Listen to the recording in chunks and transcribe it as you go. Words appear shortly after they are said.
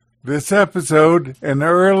This episode, an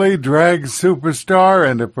early drag superstar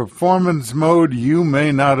and a performance mode you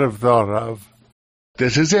may not have thought of.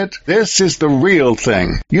 This is it. This is the real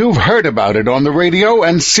thing. You've heard about it on the radio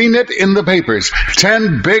and seen it in the papers.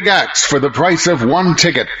 10 big acts for the price of one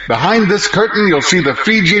ticket. Behind this curtain, you'll see the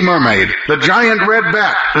Fiji mermaid, the giant red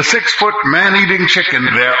bat, the 6-foot man-eating chicken.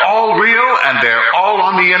 They're all real and they're all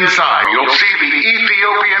on the inside. You'll see the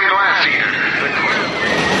Ethiopian glacier.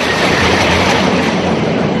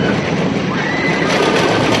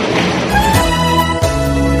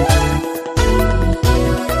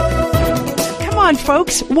 Come on,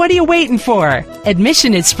 folks, what are you waiting for?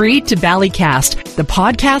 Admission is free to Ballycast, the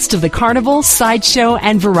podcast of the carnival, sideshow,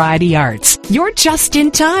 and variety arts. You're just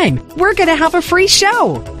in time. We're going to have a free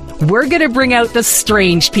show. We're going to bring out the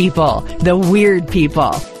strange people, the weird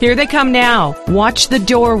people. Here they come now. Watch the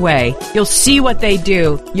doorway. You'll see what they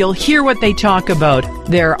do. You'll hear what they talk about.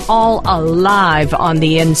 They're all alive on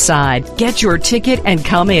the inside. Get your ticket and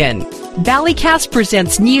come in. Ballycast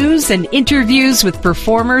presents news and interviews with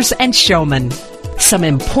performers and showmen. Some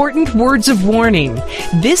important words of warning.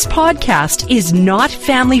 This podcast is not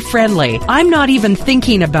family friendly. I'm not even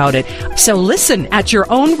thinking about it, so listen at your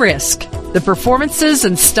own risk. The performances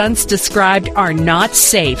and stunts described are not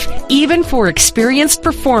safe, even for experienced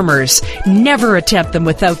performers. Never attempt them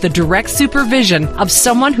without the direct supervision of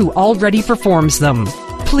someone who already performs them.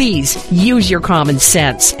 Please use your common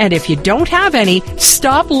sense, and if you don't have any,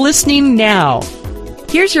 stop listening now.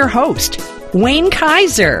 Here's your host, Wayne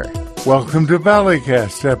Kaiser. Welcome to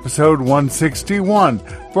Ballycast, episode 161,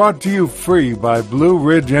 brought to you free by Blue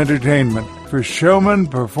Ridge Entertainment for showmen,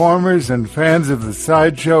 performers, and fans of the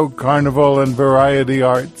sideshow, carnival, and variety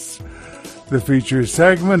arts. The feature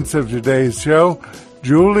segments of today's show: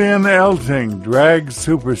 Julian Elting, drag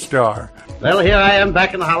superstar. Well, here I am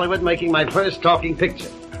back in Hollywood making my first talking picture.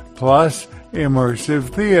 Plus, immersive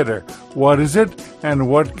theater. What is it, and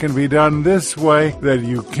what can be done this way that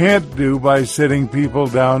you can't do by sitting people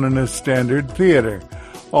down in a standard theater?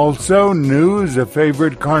 Also, news, a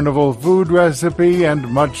favorite carnival food recipe, and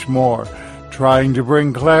much more. Trying to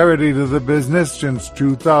bring clarity to the business since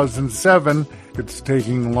 2007. It's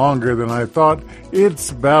taking longer than I thought.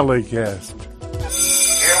 It's Ballycast.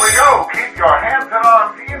 Here we go. Keep your hands and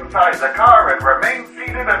arms inside the car and remain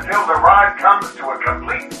seated until the ride comes to a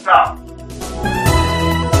complete stop.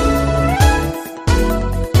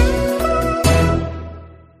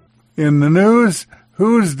 In the news,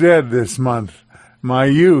 who's dead this month? My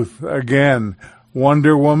youth, again.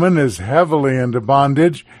 Wonder Woman is heavily into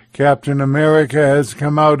bondage, Captain America has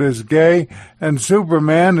come out as gay, and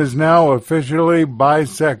Superman is now officially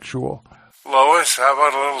bisexual. Lois, how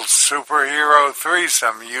about a little superhero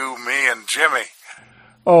threesome, you, me, and Jimmy?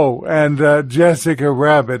 Oh, and Jessica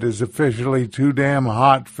Rabbit is officially too damn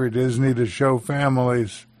hot for Disney to show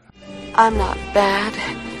families. I'm not bad.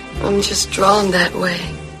 I'm just drawn that way.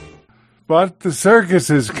 But the circus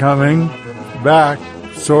is coming. Back,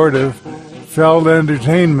 sort of. Feld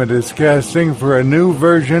Entertainment is casting for a new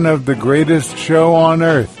version of The Greatest Show on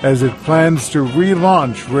Earth as it plans to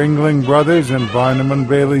relaunch Ringling Brothers and Barnum and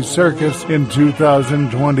Bailey Circus in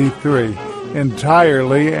 2023,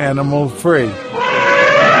 entirely animal-free.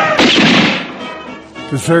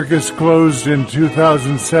 The circus closed in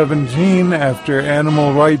 2017 after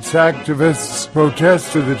animal rights activists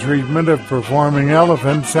protested the treatment of performing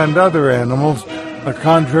elephants and other animals, a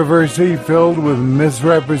controversy filled with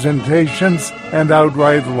misrepresentations and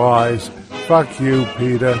outright lies. Fuck you,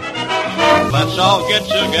 PETA. Let's all get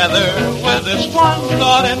together with this one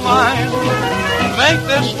thought in mind. Make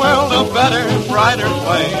this world a better, brighter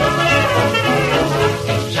place.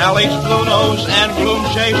 Sally's blue nose and bloom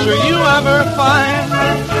chaser you ever find.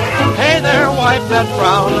 Hey there, wipe that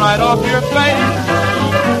frown right off your face.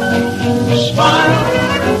 Smile,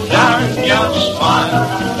 darn ya,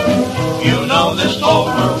 smile. You know this whole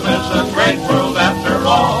world is a great world after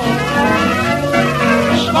all.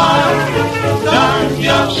 Smile, darn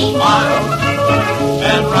ya, smile.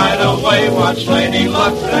 And right away watch Lady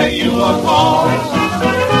Luck pay you a call.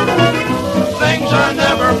 Things are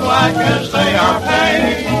never black as they are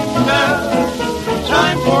painted.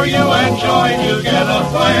 Time for you and joy to get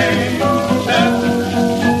acquainted.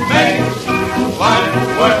 Make life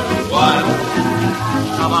worthwhile.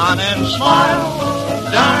 Come on and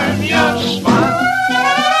smile, darn ya, smile.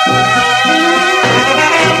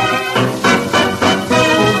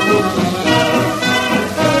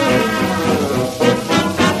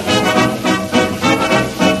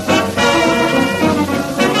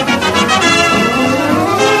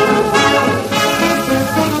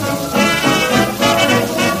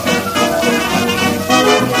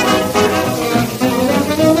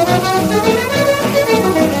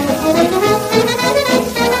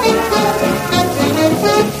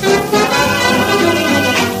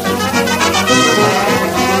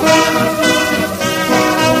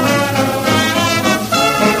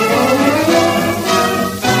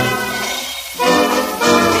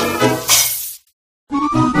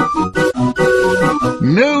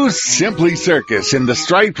 Use Simply Circus in the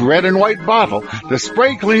striped red and white bottle, the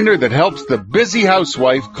spray cleaner that helps the busy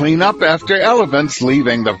housewife clean up after elephants,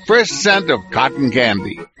 leaving the fresh scent of cotton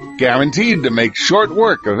candy. Guaranteed to make short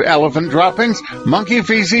work of elephant droppings, monkey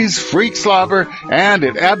feces, freak slobber, and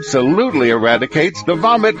it absolutely eradicates the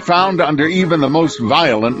vomit found under even the most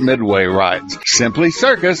violent Midway rides. Simply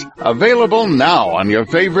Circus, available now on your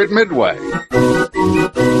favorite Midway.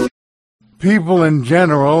 People in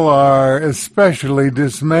general are especially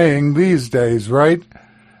dismaying these days, right?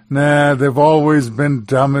 Nah, they've always been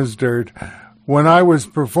dumb as dirt. When I was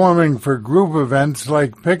performing for group events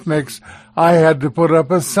like picnics, I had to put up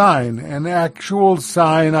a sign, an actual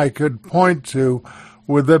sign I could point to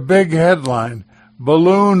with a big headline,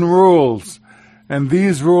 Balloon Rules. And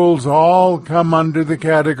these rules all come under the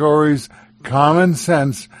categories common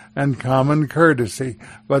sense and common courtesy,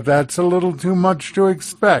 but that's a little too much to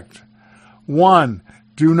expect. 1.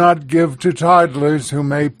 Do not give to toddlers who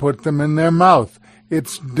may put them in their mouth.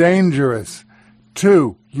 It's dangerous.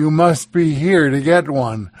 2. You must be here to get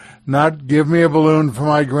one, not give me a balloon for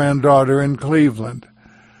my granddaughter in Cleveland.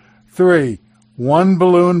 3. 1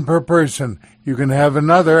 balloon per person. You can have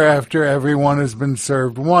another after everyone has been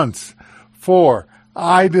served once. 4.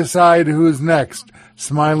 I decide who's next.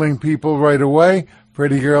 Smiling people right away,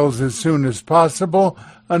 pretty girls as soon as possible,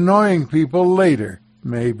 annoying people later,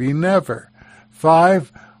 maybe never.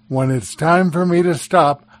 5. When it's time for me to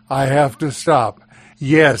stop, I have to stop.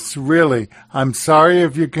 Yes, really, I'm sorry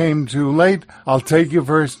if you came too late. I'll take you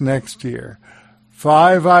first next year.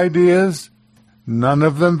 5 ideas, none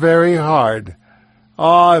of them very hard.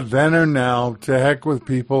 Then or now, to heck with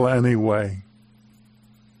people anyway.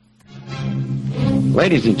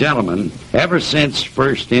 Ladies and gentlemen, ever since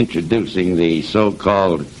first introducing the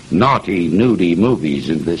so-called naughty, nudie movies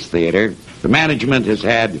in this theater, the management has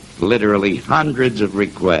had literally hundreds of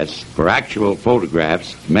requests for actual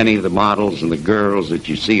photographs, many of the models and the girls that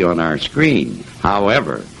you see on our screen.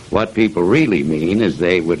 However, what people really mean is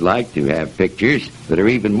they would like to have pictures that are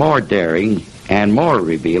even more daring and more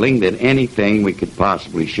revealing than anything we could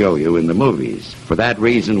possibly show you in the movies. For that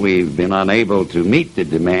reason, we've been unable to meet the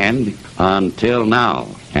demand until now.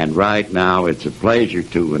 And right now, it's a pleasure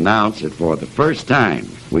to announce that for the first time,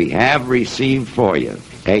 we have received for you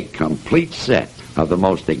a complete set of the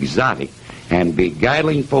most exotic and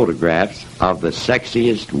beguiling photographs of the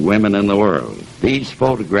sexiest women in the world. These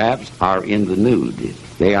photographs are in the nude.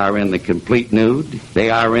 They are in the complete nude.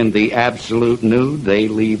 They are in the absolute nude. They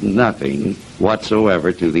leave nothing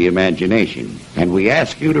whatsoever to the imagination. And we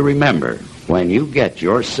ask you to remember, when you get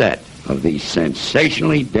your set of these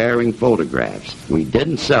sensationally daring photographs, we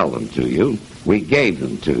didn't sell them to you. We gave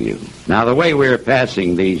them to you. Now, the way we're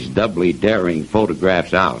passing these doubly daring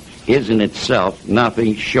photographs out is in itself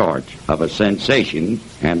nothing short of a sensation,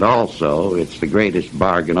 and also it's the greatest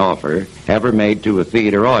bargain offer ever made to a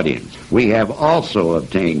theater audience. We have also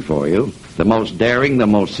obtained for you the most daring, the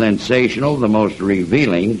most sensational, the most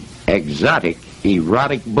revealing, exotic,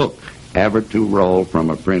 erotic book ever to roll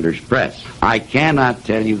from a printer's press. I cannot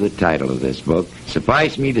tell you the title of this book.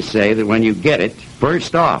 Suffice me to say that when you get it,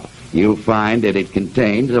 first off, you'll find that it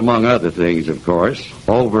contains, among other things, of course,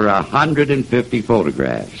 over 150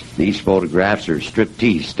 photographs. These photographs are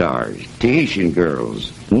striptease stars, Tahitian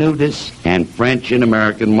girls, nudists, and French and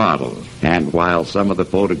American models. And while some of the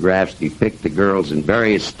photographs depict the girls in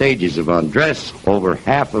various stages of undress, over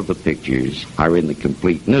half of the pictures are in the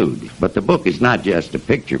complete nude. But the book is not just a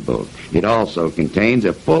picture book. It also contains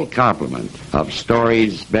a full complement of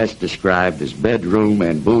stories best described as bedroom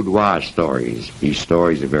and boudoir stories. These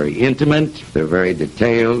stories are very intimate, they're very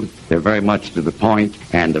detailed, they're very much to the point,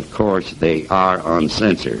 and of course they are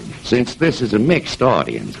uncensored. Since this is a mixed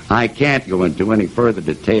audience, I can't go into any further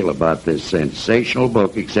detail about this sensational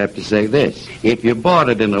book except to say this. If you bought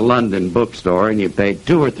it in a London bookstore and you paid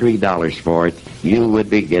 $2 or $3 for it, you would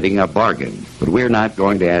be getting a bargain. But we're not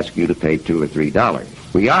going to ask you to pay $2 or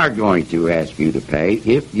 $3. We are going to ask you to pay,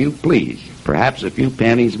 if you please, perhaps a few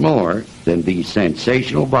pennies more than these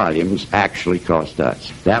sensational volumes actually cost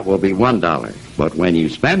us. That will be $1. But when you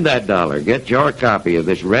spend that $1, get your copy of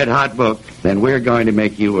this red-hot book, then we're going to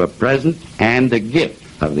make you a present and a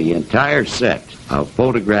gift of the entire set of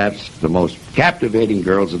photographs, the most captivating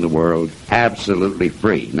girls in the world, absolutely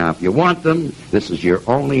free. Now, if you want them, this is your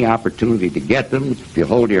only opportunity to get them. If you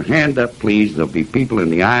hold your hand up, please, there'll be people in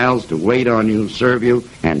the aisles to wait on you, serve you,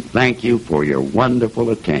 and thank you for your wonderful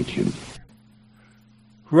attention.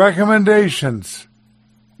 Recommendations.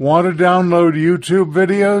 Want to download YouTube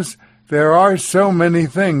videos? There are so many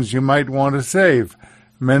things you might want to save.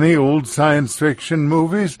 Many old science fiction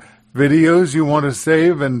movies, videos you want to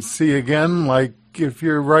save and see again, like if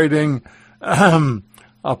you're writing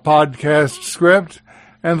a podcast script,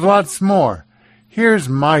 and lots more. Here's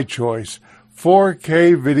my choice,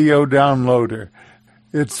 4K video downloader.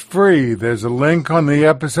 It's free. There's a link on the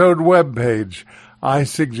episode webpage. I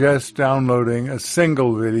suggest downloading a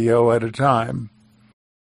single video at a time.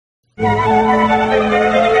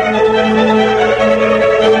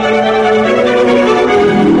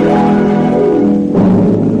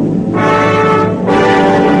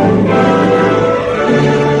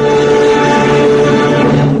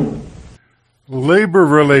 Labor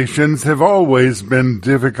relations have always been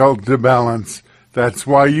difficult to balance. That's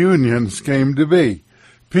why unions came to be.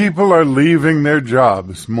 People are leaving their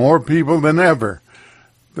jobs, more people than ever.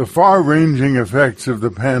 The far-ranging effects of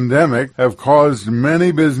the pandemic have caused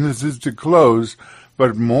many businesses to close,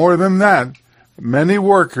 but more than that, many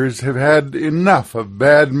workers have had enough of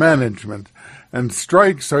bad management, and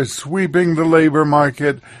strikes are sweeping the labor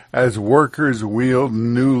market as workers wield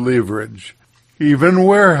new leverage. Even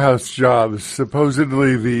warehouse jobs,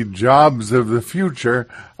 supposedly the jobs of the future,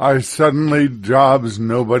 are suddenly jobs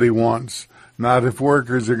nobody wants, not if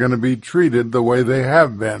workers are going to be treated the way they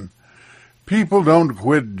have been. People don't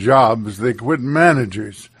quit jobs, they quit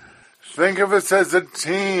managers. Think of us as a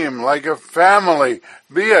team, like a family.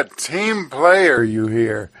 Be a team player, you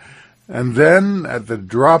hear. And then, at the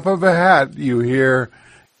drop of a hat, you hear,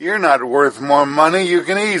 "You're not worth more money, you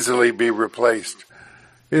can easily be replaced."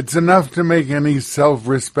 It's enough to make any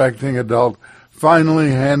self-respecting adult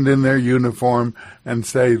finally hand in their uniform and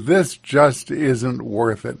say, "This just isn't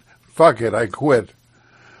worth it. Fuck it, I quit."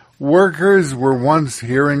 Workers were once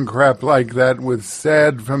hearing crap like that with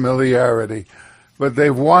sad familiarity, but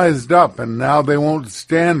they've wised up and now they won't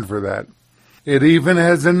stand for that. It even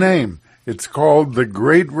has a name. It's called the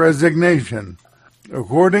Great Resignation.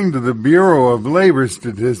 According to the Bureau of Labor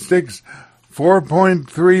Statistics,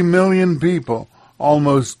 4.3 million people,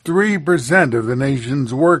 almost 3% of the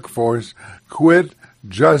nation's workforce, quit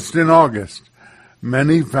just in August.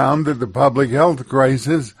 Many found that the public health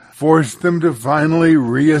crisis forced them to finally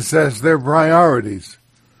reassess their priorities.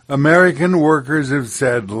 American workers have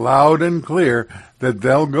said loud and clear that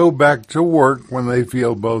they'll go back to work when they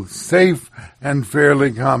feel both safe and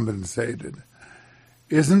fairly compensated.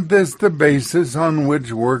 Isn't this the basis on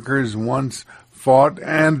which workers once fought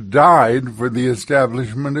and died for the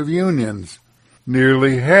establishment of unions?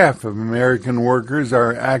 Nearly half of American workers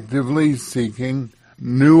are actively seeking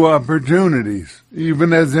new opportunities,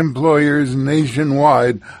 even as employers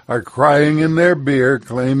nationwide are crying in their beer,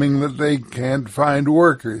 claiming that they can't find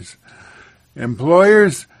workers.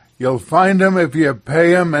 Employers, you'll find them if you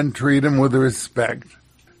pay them and treat them with respect.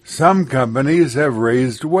 Some companies have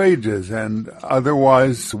raised wages and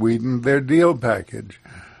otherwise sweetened their deal package.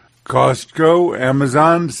 Costco,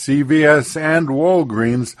 Amazon, CVS, and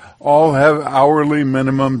Walgreens all have hourly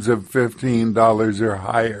minimums of $15 or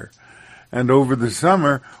higher. And over the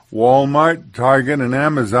summer, Walmart, Target, and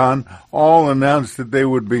Amazon all announced that they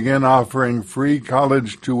would begin offering free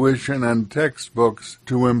college tuition and textbooks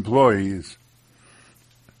to employees.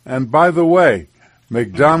 And by the way,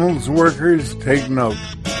 McDonald's workers, take note.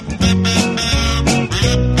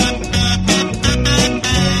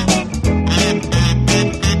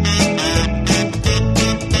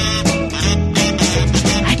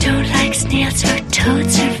 I don't like snails or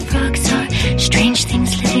toads or frogs or strange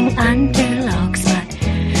things living under logs, but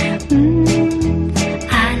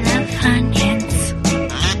I love onions.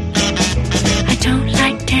 I don't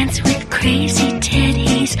like dance with crazy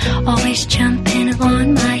teddies, always jumping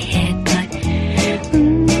on my head, but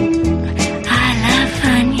I love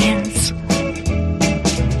onions.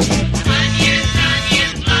 Onions,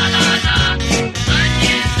 onions, la la la.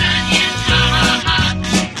 Onions, onions, ha ha ha.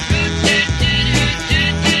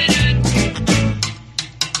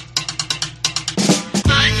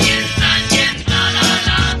 Onions, onions, la la la.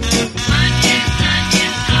 Onions,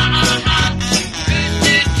 onions, ha ha ha.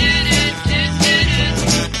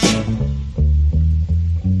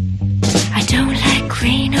 I don't like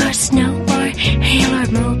rain or snow or hail or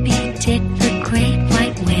Moby Dick, the great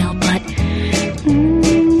white whale, but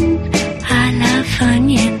I love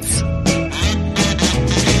onions.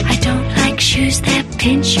 I don't like shoes that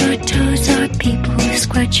pinch your toes or people who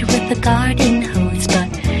squirt you with a garden hose, but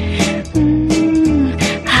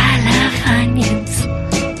I love onions.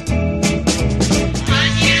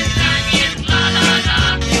 Onions, onions, la la la.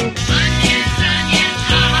 Onions, onions,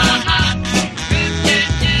 ha ha ha.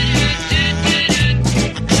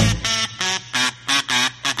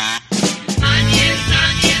 Onions,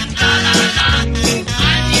 onions, la la la.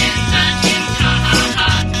 Onions, onions, ha ha ha.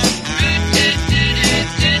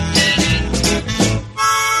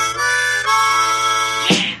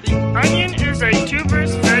 Onion is a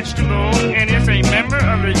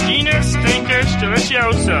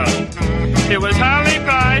It was highly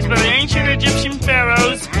prized by the ancient Egyptian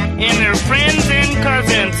pharaohs and their friends and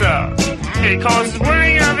cousins. It causes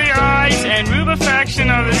wearing of the eyes and rubefaction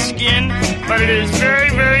of the skin, but it is very,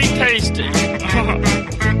 very tasty.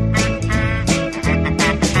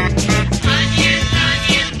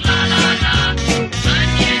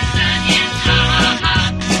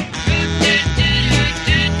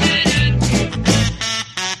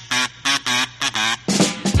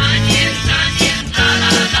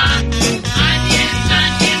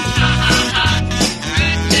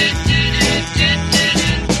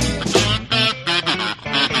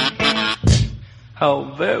 How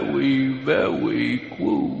very, very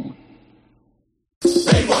cool.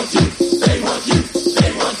 They want you, they want you,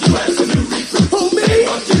 they want you as a new recruit. Who, me? They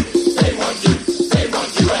want you, they want you, they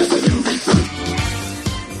want you as a new recruit.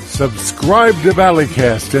 Subscribe to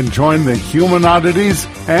Valleycast and join the human oddities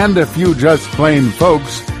and a few just plain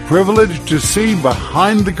folks privileged to see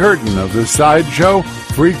behind the curtain of the sideshow,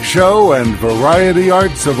 freak show, and variety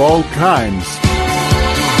arts of all kinds.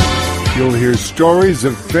 You'll hear stories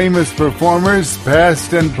of famous performers,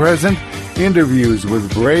 past and present, interviews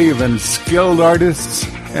with brave and skilled artists,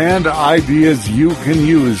 and ideas you can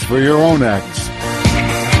use for your own acts.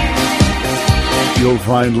 You'll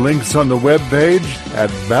find links on the webpage at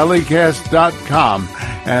valleycast.com,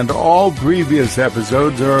 and all previous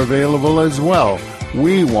episodes are available as well.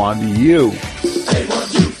 We want you. They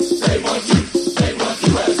want you, they want you, they want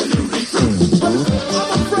you as a new recruit.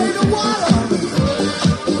 I'm afraid of water.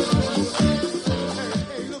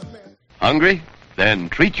 Hungry? Then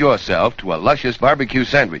treat yourself to a luscious barbecue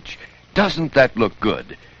sandwich. Doesn't that look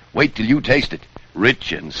good? Wait till you taste it.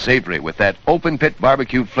 Rich and savory with that open-pit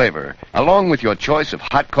barbecue flavor, along with your choice of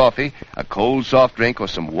hot coffee, a cold soft drink, or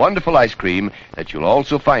some wonderful ice cream that you'll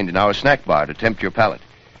also find in our snack bar to tempt your palate.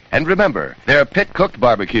 And remember, they're pit-cooked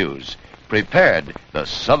barbecues, prepared the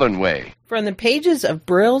Southern way. From the pages of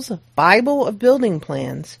Brill's Bible of Building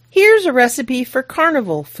Plans, here's a recipe for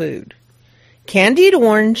carnival food. Candied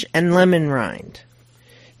orange and lemon rind.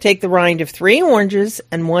 Take the rind of 3 oranges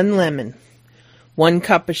and 1 lemon. 1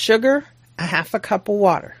 cup of sugar, a half a cup of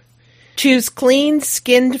water. Choose clean,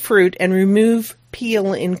 skinned fruit and remove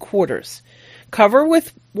peel in quarters. Cover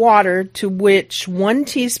with water to which 1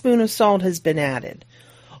 teaspoon of salt has been added.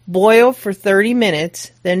 Boil for 30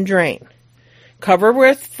 minutes, then drain. Cover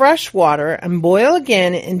with fresh water and boil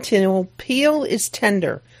again until peel is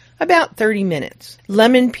tender, about 30 minutes.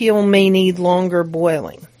 Lemon peel may need longer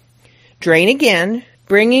boiling. Drain again,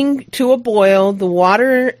 bringing to a boil the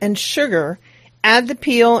water and sugar. Add the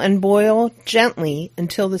peel and boil gently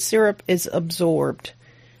until the syrup is absorbed.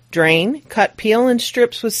 Drain, cut peel in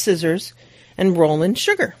strips with scissors, and roll in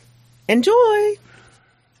sugar. Enjoy!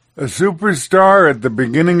 A superstar at the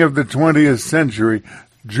beginning of the 20th century,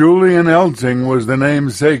 Julian Elting was the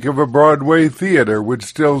namesake of a Broadway theater which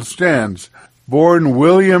still stands. Born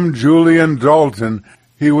William Julian Dalton,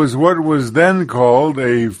 he was what was then called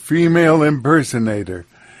a female impersonator.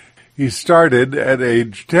 He started at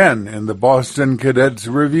age 10 in the Boston Cadets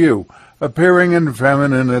Review, appearing in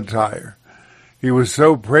feminine attire. He was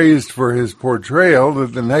so praised for his portrayal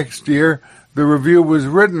that the next year the review was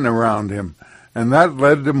written around him, and that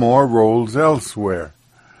led to more roles elsewhere.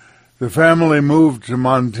 The family moved to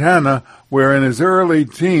Montana, where in his early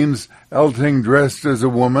teens, Elting dressed as a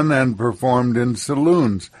woman and performed in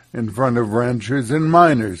saloons in front of ranchers and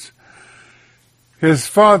miners. His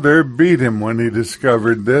father beat him when he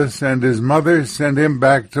discovered this, and his mother sent him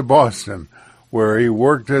back to Boston, where he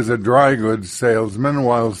worked as a dry goods salesman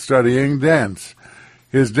while studying dance.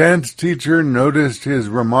 His dance teacher noticed his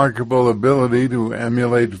remarkable ability to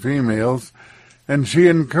emulate females, and she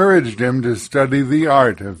encouraged him to study the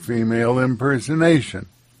art of female impersonation.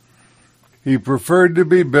 He preferred to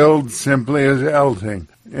be billed simply as Elting,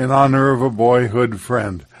 in honor of a boyhood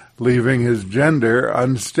friend, leaving his gender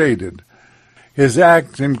unstated. His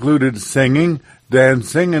act included singing,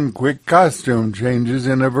 dancing, and quick costume changes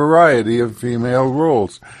in a variety of female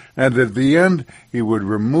roles, and at the end he would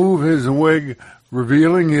remove his wig,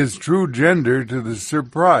 revealing his true gender to the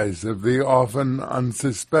surprise of the often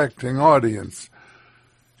unsuspecting audience.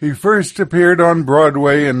 He first appeared on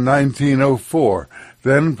Broadway in 1904,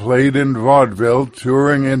 then played in vaudeville,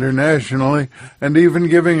 touring internationally, and even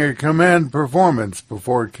giving a command performance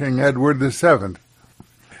before King Edward VII.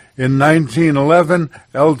 In 1911,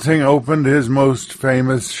 Elting opened his most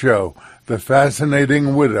famous show, The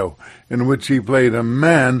Fascinating Widow, in which he played a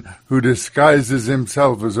man who disguises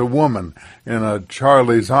himself as a woman in a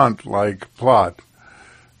Charlie's Aunt-like plot.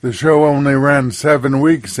 The show only ran 7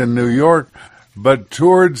 weeks in New York, but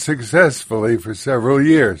toured successfully for several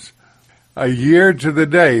years. A year to the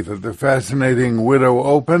day that the fascinating widow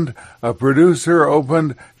opened, a producer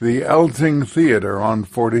opened the Elting Theater on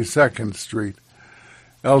 42nd Street.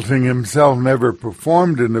 Elting himself never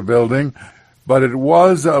performed in the building, but it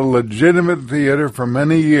was a legitimate theater for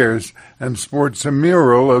many years and sports a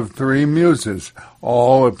mural of three muses,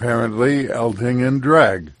 all apparently Elting in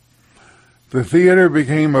drag. The theater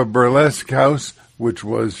became a burlesque house, which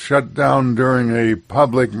was shut down during a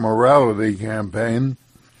public morality campaign,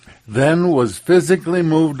 then was physically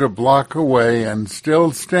moved a block away and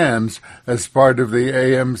still stands as part of the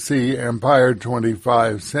AMC Empire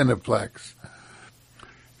 25 Cineplex.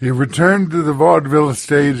 He returned to the vaudeville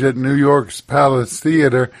stage at New York's Palace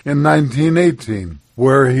Theater in 1918,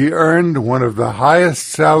 where he earned one of the highest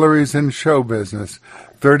salaries in show business,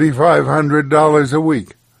 $3,500 a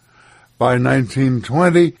week. By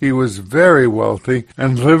 1920, he was very wealthy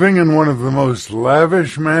and living in one of the most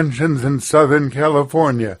lavish mansions in Southern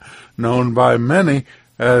California, known by many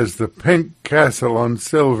as the Pink Castle on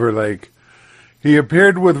Silver Lake. He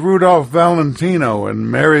appeared with Rudolph Valentino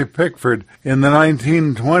and Mary Pickford in the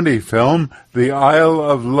 1920 film The Isle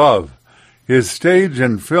of Love. His stage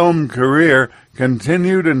and film career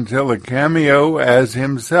continued until a cameo as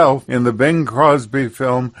himself in the Bing Crosby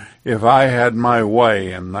film If I Had My Way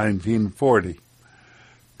in 1940.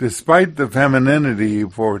 Despite the femininity he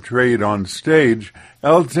portrayed on stage,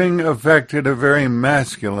 Elting affected a very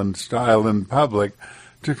masculine style in public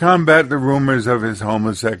to combat the rumors of his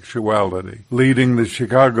homosexuality, leading the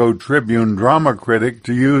Chicago Tribune drama critic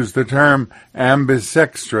to use the term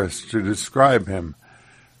ambisextrous to describe him.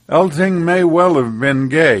 Elting may well have been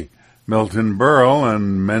gay. Milton Berle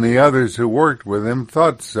and many others who worked with him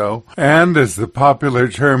thought so, and as the popular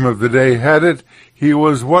term of the day had it, he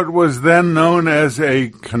was what was then known as a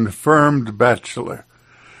confirmed bachelor.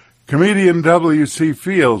 Comedian W.C.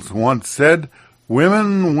 Fields once said,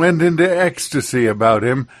 "Women went into ecstasy about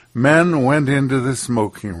him, men went into the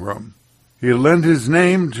smoking room." He lent his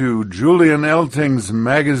name to Julian Elting's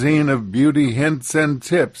magazine of beauty hints and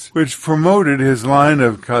tips, which promoted his line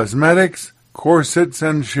of cosmetics, corsets,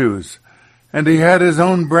 and shoes, and he had his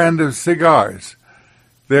own brand of cigars.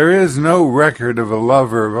 There is no record of a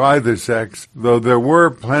lover of either sex, though there were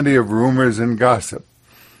plenty of rumors and gossip.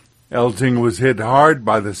 Elting was hit hard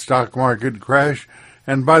by the stock market crash,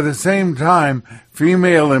 and by the same time,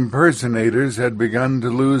 female impersonators had begun to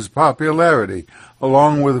lose popularity,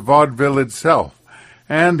 along with vaudeville itself,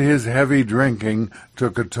 and his heavy drinking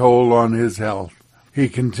took a toll on his health. He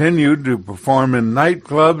continued to perform in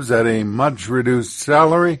nightclubs at a much-reduced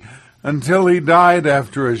salary until he died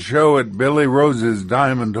after a show at Billy Rose's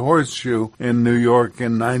Diamond Horseshoe in New York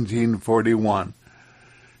in 1941.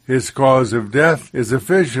 His cause of death is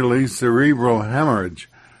officially cerebral hemorrhage,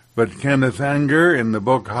 but Kenneth Anger, in the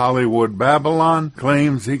book Hollywood Babylon,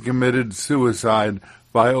 claims he committed suicide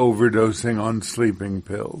by overdosing on sleeping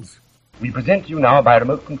pills. We present you now by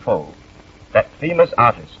remote control that famous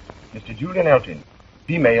artist, Mr. Julian Elting,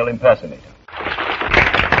 female impersonator.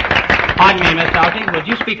 Pardon me, Miss Elting. Would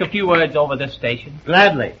you speak a few words over this station?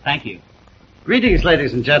 Gladly. Thank you. Greetings,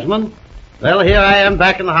 ladies and gentlemen. Well, here I am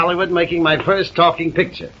back in Hollywood making my first talking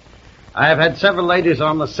picture. I have had several ladies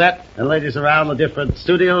on the set and ladies around the different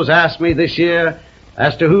studios ask me this year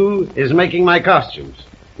as to who is making my costumes.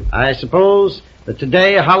 I suppose that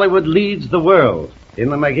today Hollywood leads the world in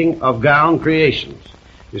the making of gown creations.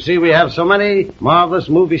 You see, we have so many marvelous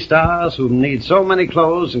movie stars who need so many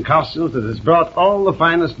clothes and costumes that has brought all the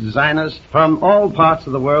finest designers from all parts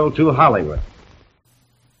of the world to Hollywood.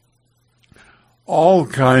 All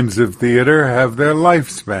kinds of theater have their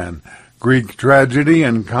lifespan. Greek tragedy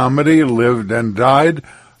and comedy lived and died.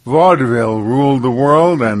 Vaudeville ruled the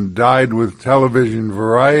world and died with television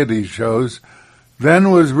variety shows,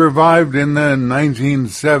 then was revived in the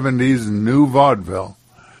 1970s New Vaudeville.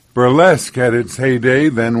 Burlesque at its heyday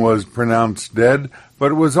then was pronounced dead,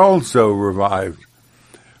 but was also revived.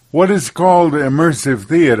 What is called immersive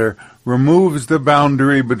theater removes the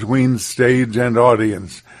boundary between stage and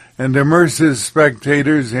audience, and immerses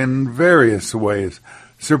spectators in various ways,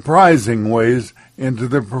 surprising ways, into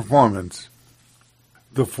the performance.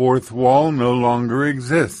 The fourth wall no longer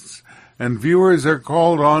exists, and viewers are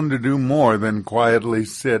called on to do more than quietly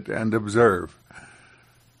sit and observe.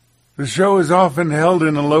 The show is often held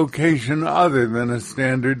in a location other than a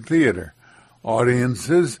standard theater.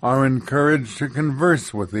 Audiences are encouraged to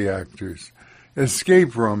converse with the actors.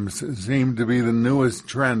 Escape rooms seem to be the newest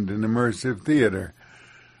trend in immersive theater.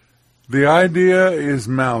 The idea is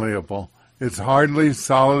malleable. It's hardly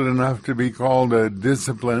solid enough to be called a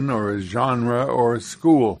discipline or a genre or a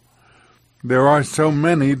school. There are so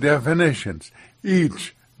many definitions,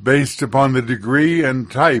 each based upon the degree and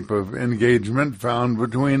type of engagement found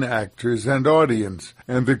between actors and audience,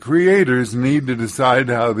 and the creators need to decide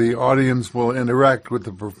how the audience will interact with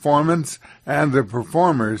the performance and the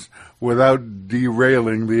performers without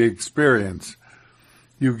derailing the experience.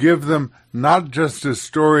 You give them not just a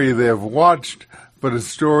story they've watched, but a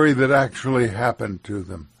story that actually happened to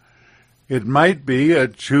them. It might be a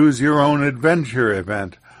choose-your-own-adventure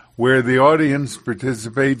event, where the audience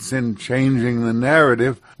participates in changing the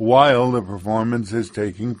narrative while the performance is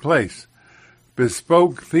taking place.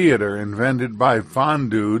 Bespoke theater, invented by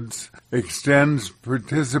Fondudes, extends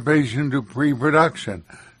participation to pre-production,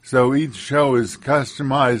 so each show is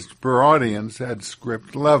customized per audience at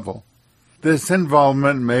script level. This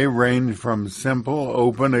involvement may range from simple,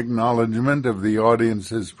 open acknowledgement of the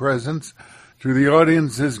audience's presence to the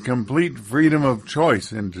audience's complete freedom of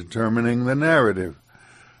choice in determining the narrative.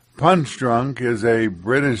 Punchdrunk is a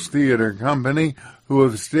British theater company who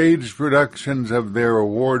have staged productions of their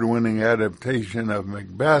award-winning adaptation of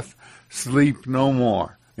Macbeth, Sleep No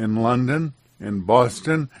More, in London, in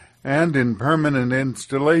Boston, and in permanent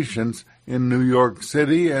installations in New York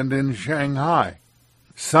City and in Shanghai.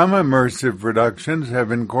 Some immersive productions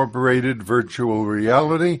have incorporated virtual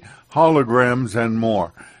reality, holograms, and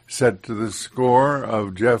more, set to the score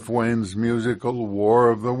of Jeff Wayne's musical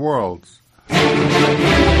War of the Worlds.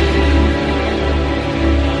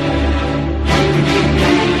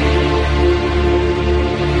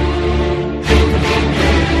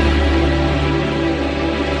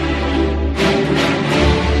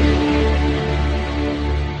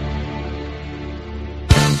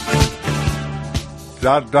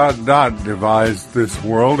 Devised this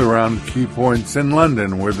world around key points in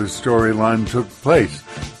London where the storyline took place,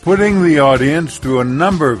 putting the audience through a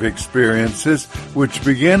number of experiences which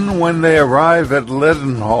begin when they arrive at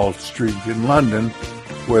Leadenhall Street in London,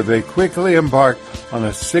 where they quickly embark on a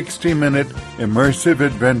 60-minute immersive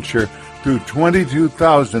adventure through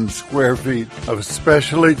 22,000 square feet of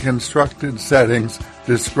specially constructed settings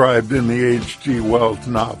described in the H.G. Wells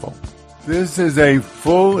novel. This is a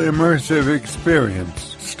full immersive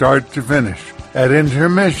experience, start to finish. At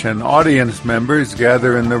intermission, audience members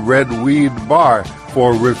gather in the Red Weed Bar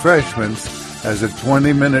for refreshments as a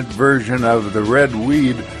 20-minute version of the Red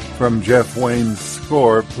Weed from Jeff Wayne's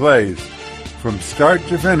score plays. From start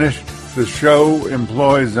to finish, the show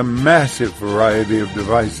employs a massive variety of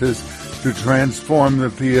devices to transform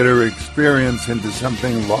the theater experience into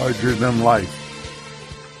something larger than life.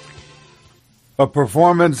 A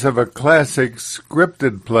performance of a classic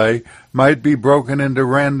scripted play might be broken into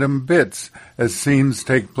random bits as scenes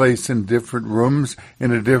take place in different rooms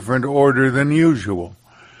in a different order than usual.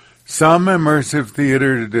 Some immersive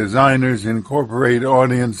theater designers incorporate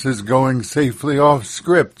audiences going safely off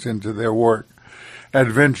script into their work.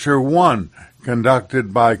 Adventure One,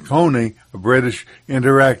 conducted by Coney, a British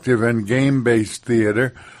interactive and game-based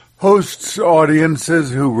theater, hosts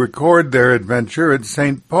audiences who record their adventure at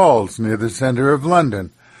St. Paul's near the center of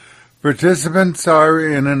London. Participants are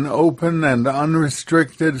in an open and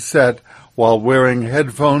unrestricted set while wearing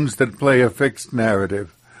headphones that play a fixed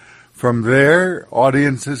narrative. From there,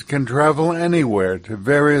 audiences can travel anywhere to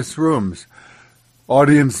various rooms.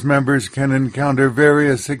 Audience members can encounter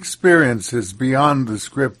various experiences beyond the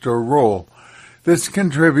script or role. This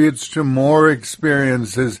contributes to more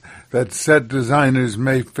experiences that set designers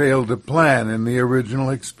may fail to plan in the original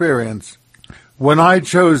experience. When I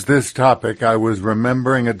chose this topic, I was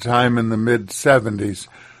remembering a time in the mid-'70s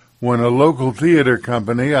when a local theater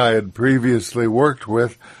company I had previously worked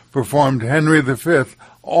with performed Henry V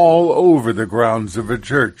all over the grounds of a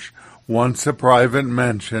church, once a private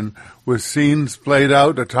mansion, with scenes played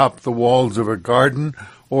out atop the walls of a garden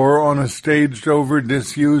or on a staged-over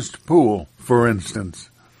disused pool, for instance.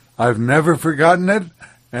 I've never forgotten it,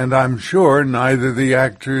 and I'm sure neither the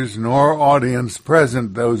actors nor audience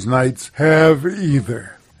present those nights have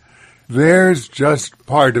either. There's just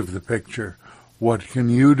part of the picture. What can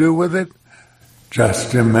you do with it?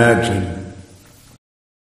 Just imagine.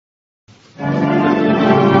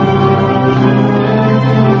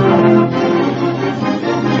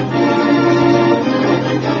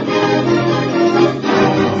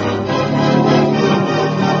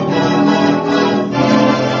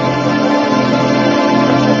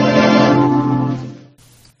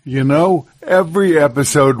 You know, every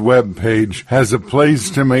episode webpage has a place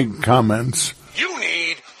to make comments. You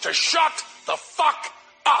need to shut the fuck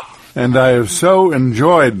up! And I have so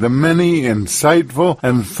enjoyed the many insightful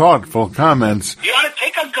and thoughtful comments. You ought to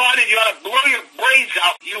take a gun and you ought to blow your brains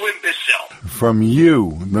out, you imbecile! From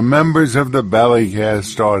you, the members of the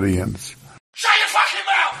Ballycast audience. Shut your fucking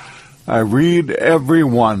mouth! I read every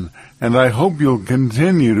one, and I hope you'll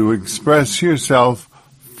continue to express yourself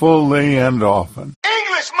fully and often.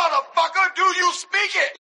 English, motherfucker, do you speak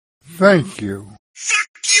it? Thank you. Fuck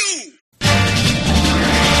you!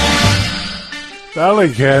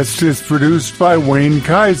 Valleycast is produced by Wayne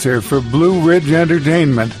Kaiser for Blue Ridge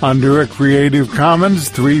Entertainment under a Creative Commons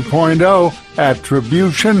 3.0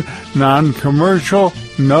 Attribution, Non-Commercial,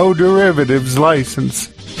 No Derivatives license.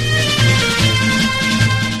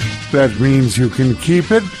 That means you can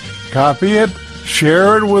keep it, copy it,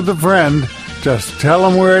 share it with a friend. Just tell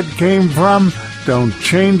them where it came from, don't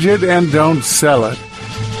change it, and don't sell it.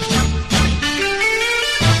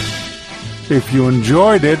 If you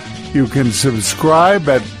enjoyed it, you can subscribe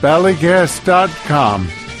at Valleycast.com.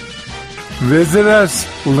 Visit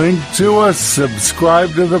us, link to us, subscribe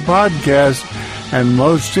to the podcast, and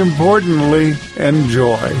most importantly,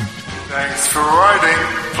 enjoy. Thanks for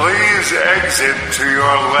riding. Please exit to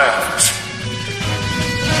your left.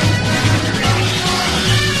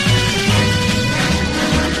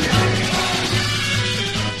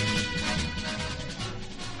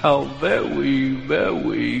 How very,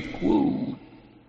 very cool.